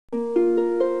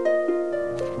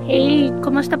Hey,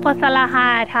 kumusta po sa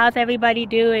lahat? How's everybody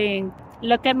doing?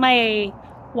 Look at my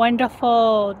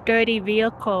wonderful dirty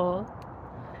vehicle.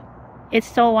 It's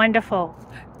so wonderful.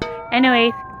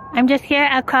 Anyways, I'm just here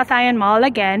at Cross Iron Mall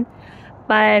again,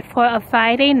 but for a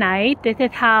Friday night, this is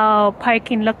how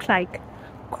parking looks like.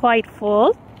 Quite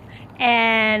full.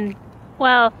 And,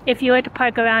 well, if you were to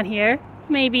park around here,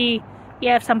 maybe you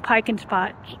have some parking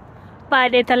spots.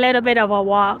 But it's a little bit of a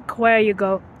walk where you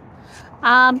go.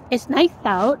 It's nice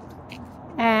out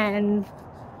and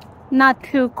not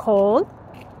too cold,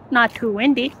 not too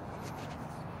windy.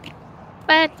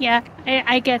 But yeah,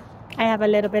 I guess I have a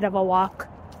little bit of a walk.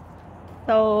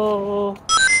 So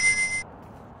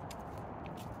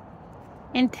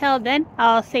until then,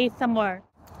 I'll say some more.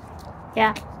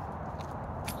 Yeah.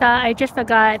 So I just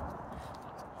forgot,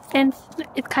 since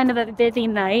it's kind of a busy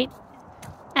night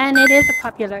and it is a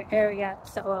popular area,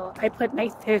 so I put my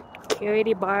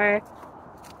security bar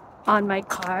on my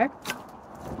car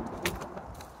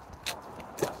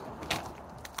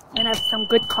and have some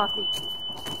good coffee.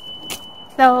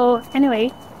 So anyway,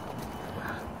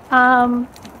 I'm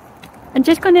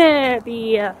just gonna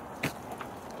be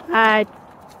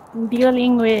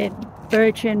dealing with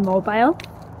Virgin Mobile.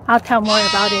 I'll tell more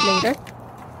about it later.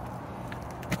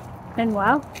 And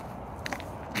wow,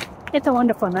 it's a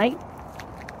wonderful night.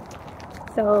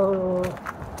 So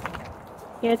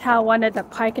here's how one of the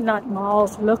parking lot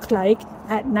malls looks like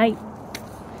at night.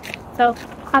 So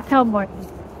I'll tell more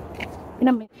in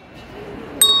a minute.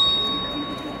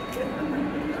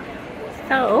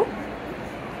 So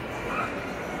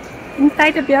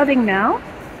inside the building now,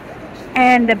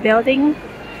 and the building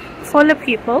full of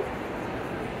people,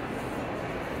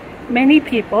 many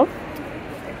people,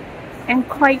 and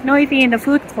quite noisy in the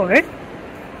food court.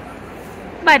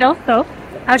 But also,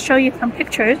 I'll show you some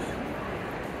pictures,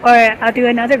 or I'll do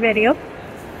another video.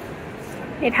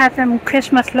 It has some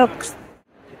Christmas looks.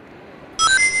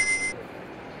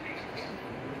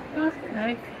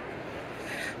 Okay.